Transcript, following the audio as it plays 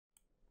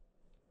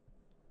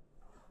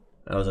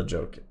That was a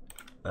joke.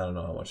 I don't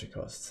know how much it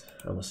costs.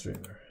 I'm a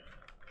streamer.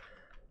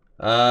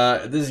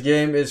 This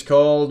game is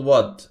called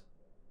what?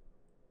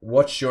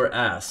 Watch your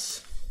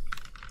ass.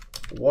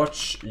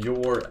 Watch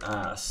your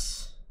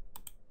ass.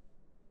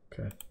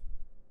 Okay.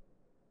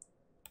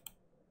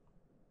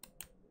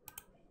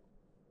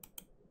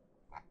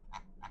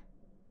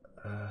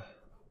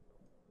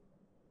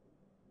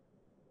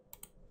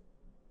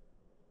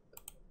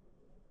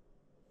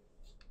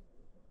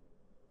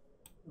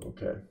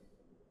 Okay.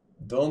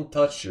 Don't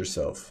touch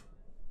yourself.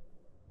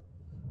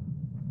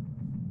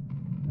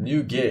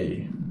 New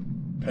gay.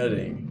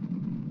 Petting.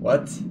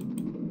 What?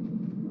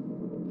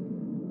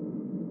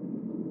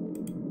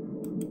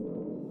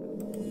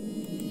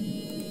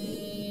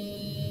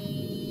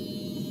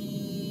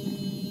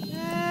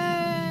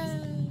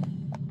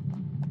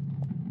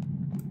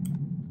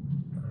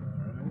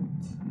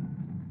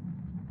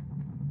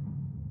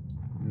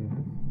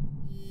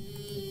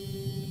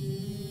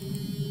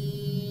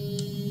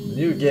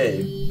 New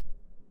gay.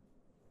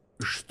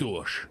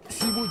 Что ж,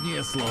 сегодня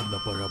я славно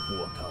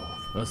поработал.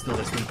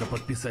 Осталось только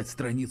подписать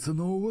страницы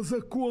нового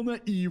закона,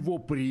 и его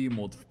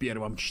примут в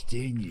первом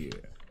чтении.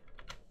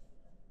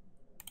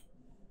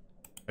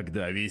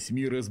 Когда весь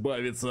мир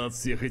избавится от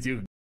всех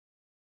этих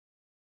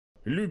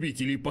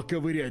любителей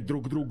поковырять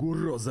друг другу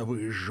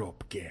розовые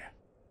жопки.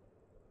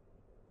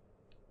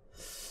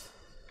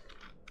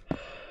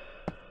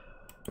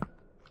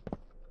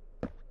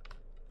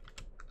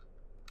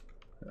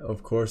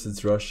 Of course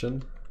it's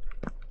Russian.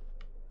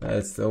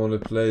 It's the only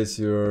place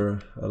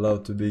you're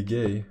allowed to be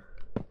gay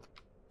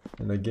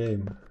in a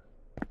game.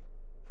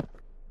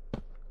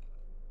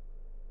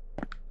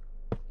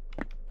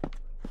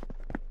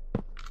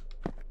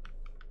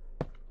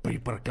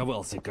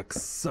 Припарковался как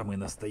самый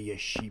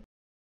настоящий.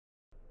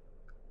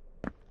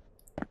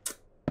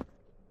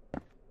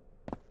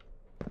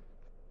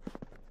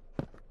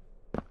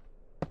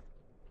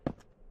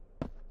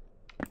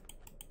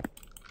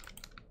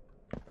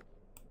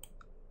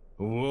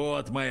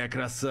 Вот моя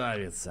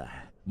красавица.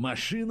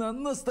 Машина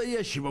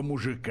настоящего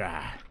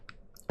мужика.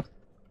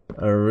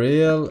 A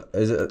real...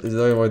 Is he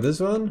talking about this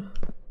one?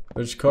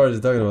 Which car is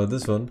he talking about?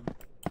 This one?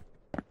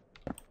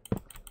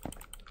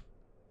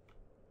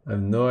 I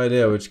have no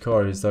idea which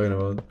car he's talking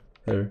about.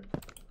 Here.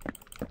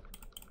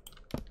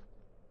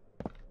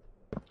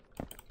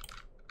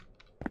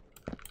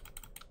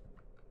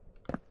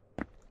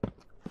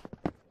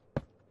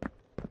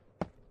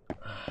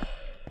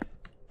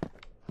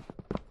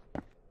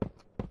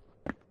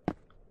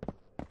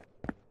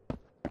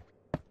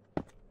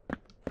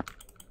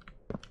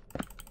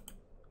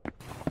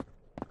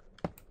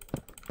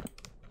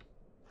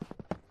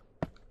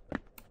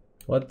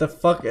 What the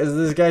fuck is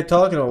this guy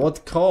talking about?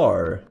 What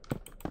car?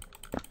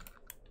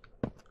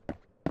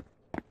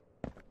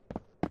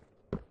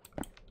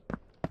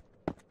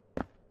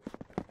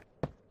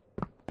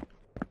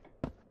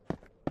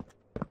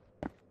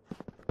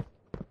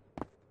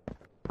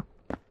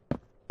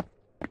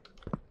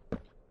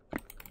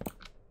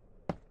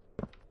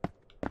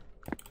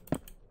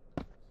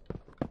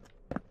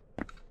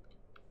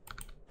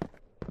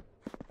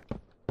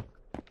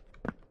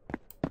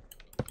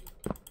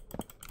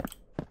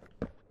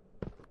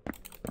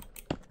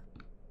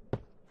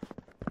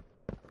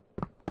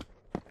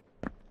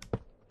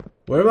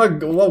 Where am I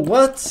go-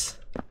 what?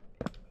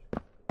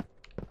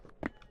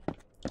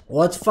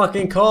 What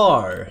fucking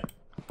car?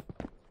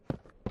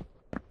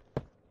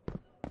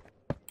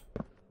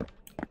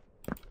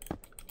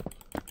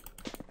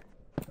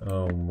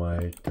 Oh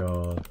my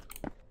god.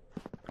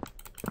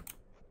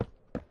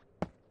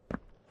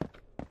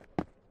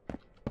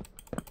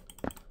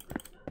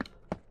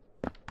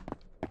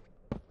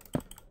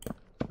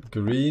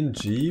 Green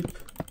Jeep?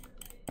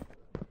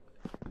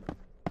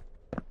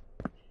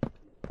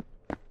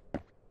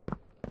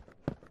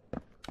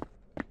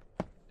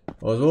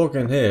 I was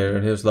walking here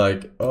and he was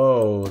like,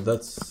 oh,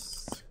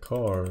 that's a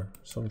car,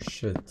 some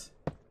shit.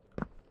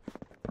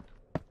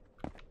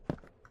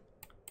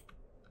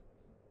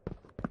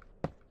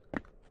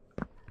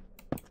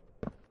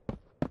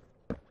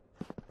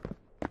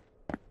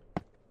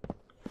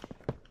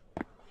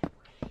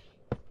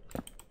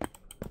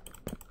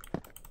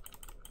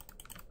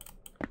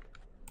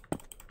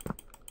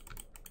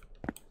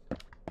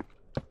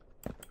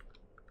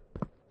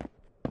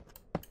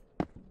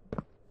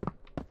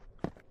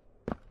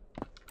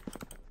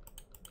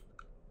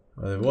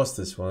 It was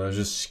this one, I was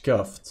just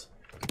scuffed.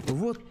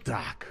 Вот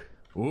так.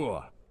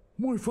 О,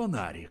 мой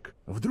фонарик.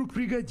 Вдруг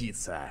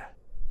пригодится.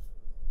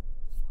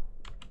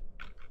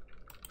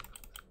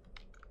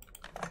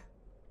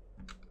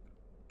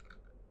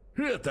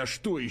 Это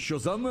что еще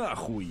за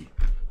нахуй?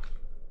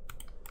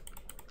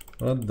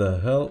 What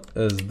the hell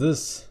is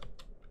this?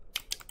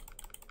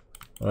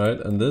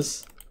 Alright, and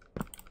this?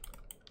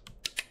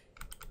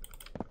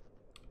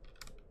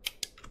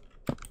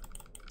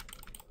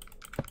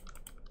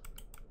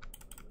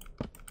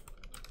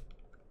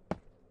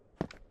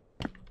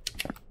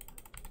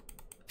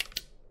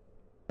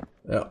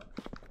 Yeah.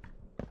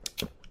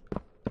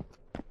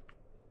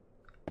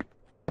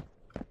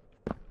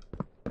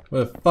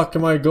 Where the fuck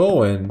am I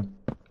going?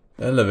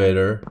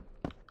 Elevator.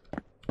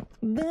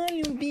 Да,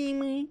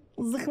 любимый,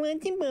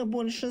 захватим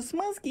побольше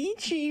смазки и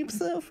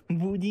чипсов.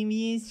 Будем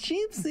есть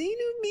чипсы и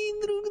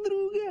любить друг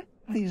друга.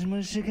 Ты ж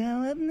мой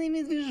шоколадный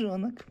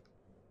медвежонок.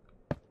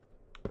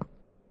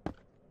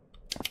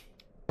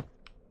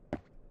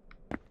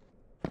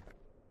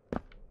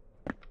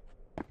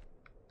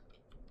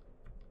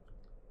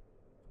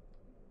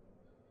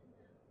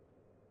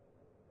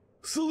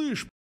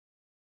 Слышь,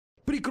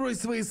 прикрой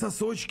свои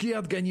сосочки и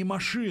отгони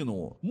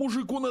машину.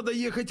 Мужику надо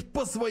ехать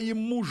по своим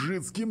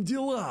мужицким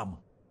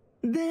делам.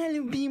 Да,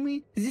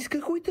 любимый, здесь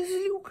какой-то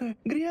злюка.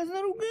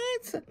 Грязно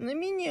ругается на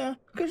меня.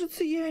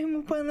 Кажется, я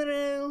ему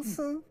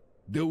понравился.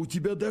 Да у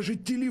тебя даже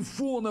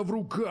телефона в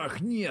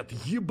руках нет,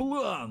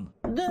 еблан.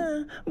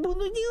 Да,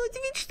 буду делать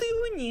вид, что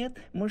его нет.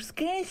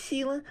 Мужская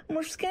сила,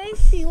 мужская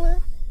сила.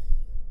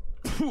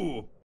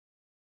 Фу.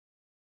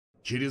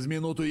 Через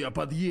минуту я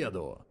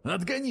подъеду.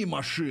 Отгони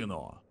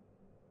машину.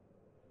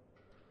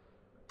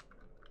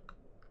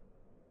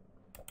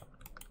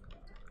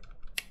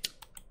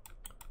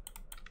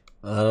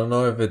 I don't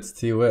know if it's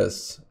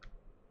TOS.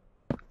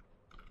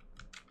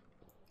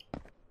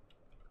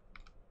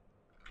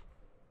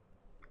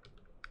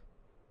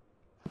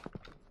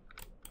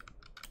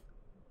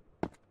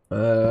 I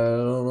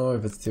don't know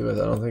if it's TOS.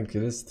 I don't think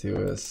it is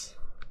TOS.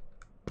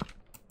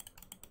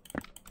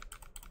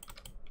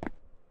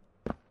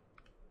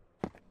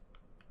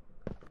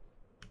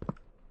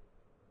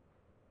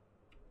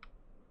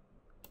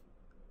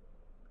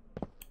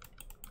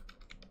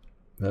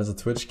 There's a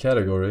Twitch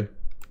category.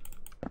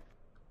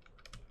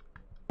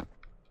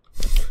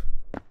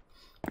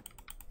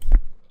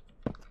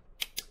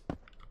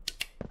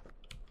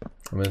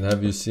 I mean,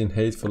 have you seen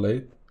Hateful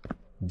Eight?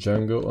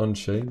 Django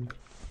Unchained?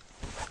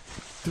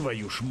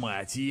 Твою ж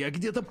мать, я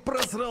где-то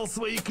просрал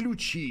свои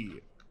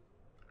ключи.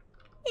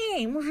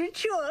 Эй,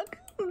 мужичок,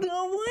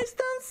 давай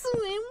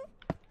станцуем.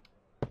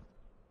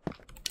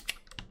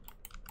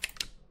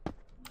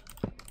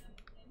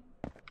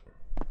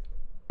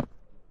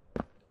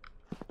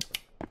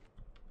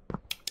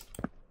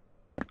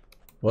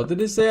 What did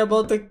he say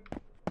about the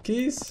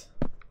keys?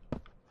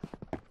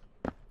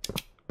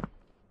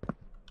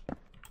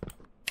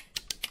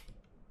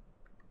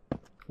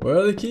 Where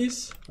are the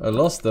keys? I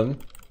lost them.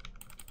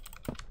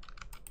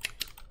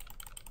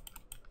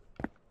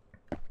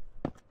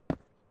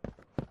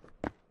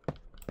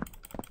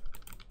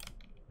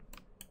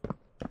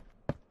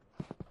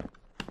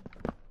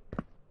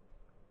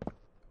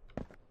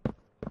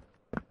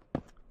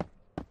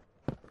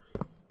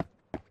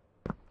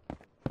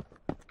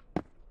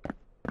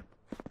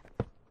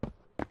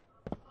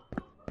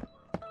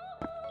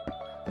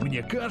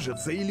 Мне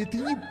кажется, или ты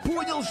не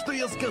понял, что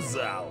я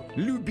сказал?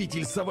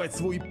 Любитель совать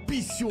свой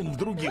писюн в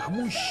других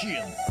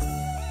мужчин.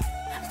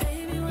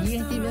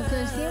 Я тебя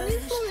совсем не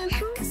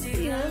слышу.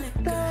 Я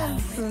в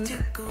танцах.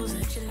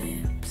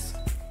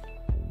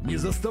 Не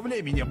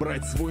заставляй меня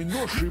брать свой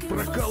нож и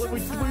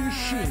прокалывать твои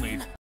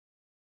шины.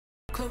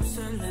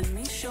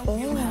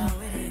 О,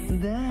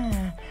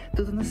 да,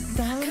 тут у нас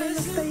самый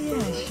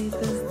настоящий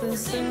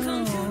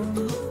тестостерон.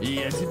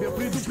 Я тебя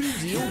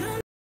предупредил.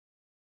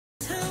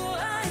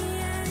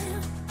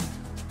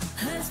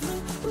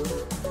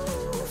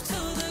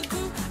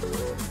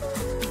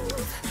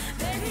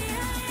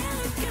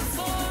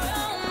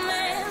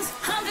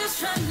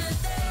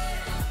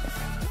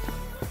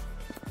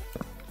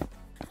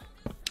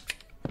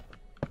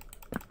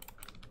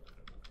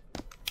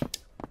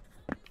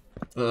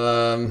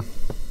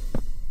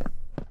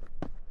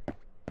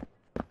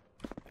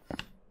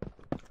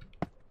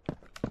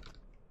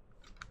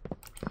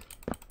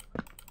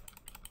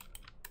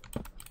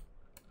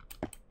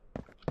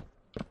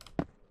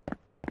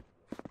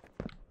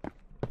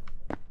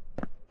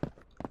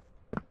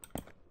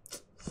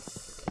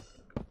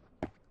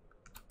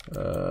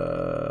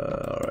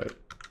 All right.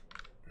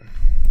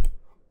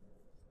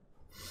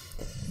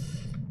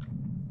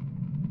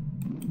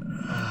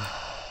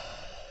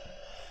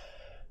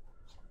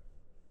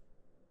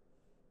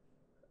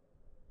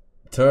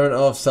 Turn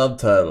off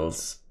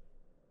subtitles.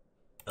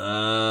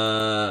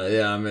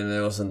 Yeah, I mean,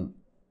 it wasn't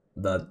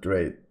that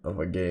great of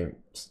a game.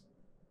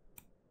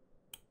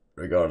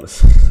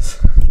 Regardless.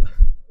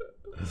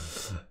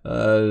 I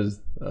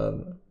don't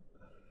know.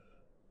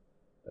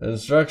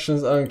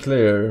 Instructions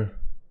unclear.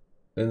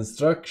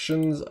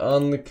 Instructions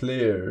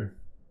unclear.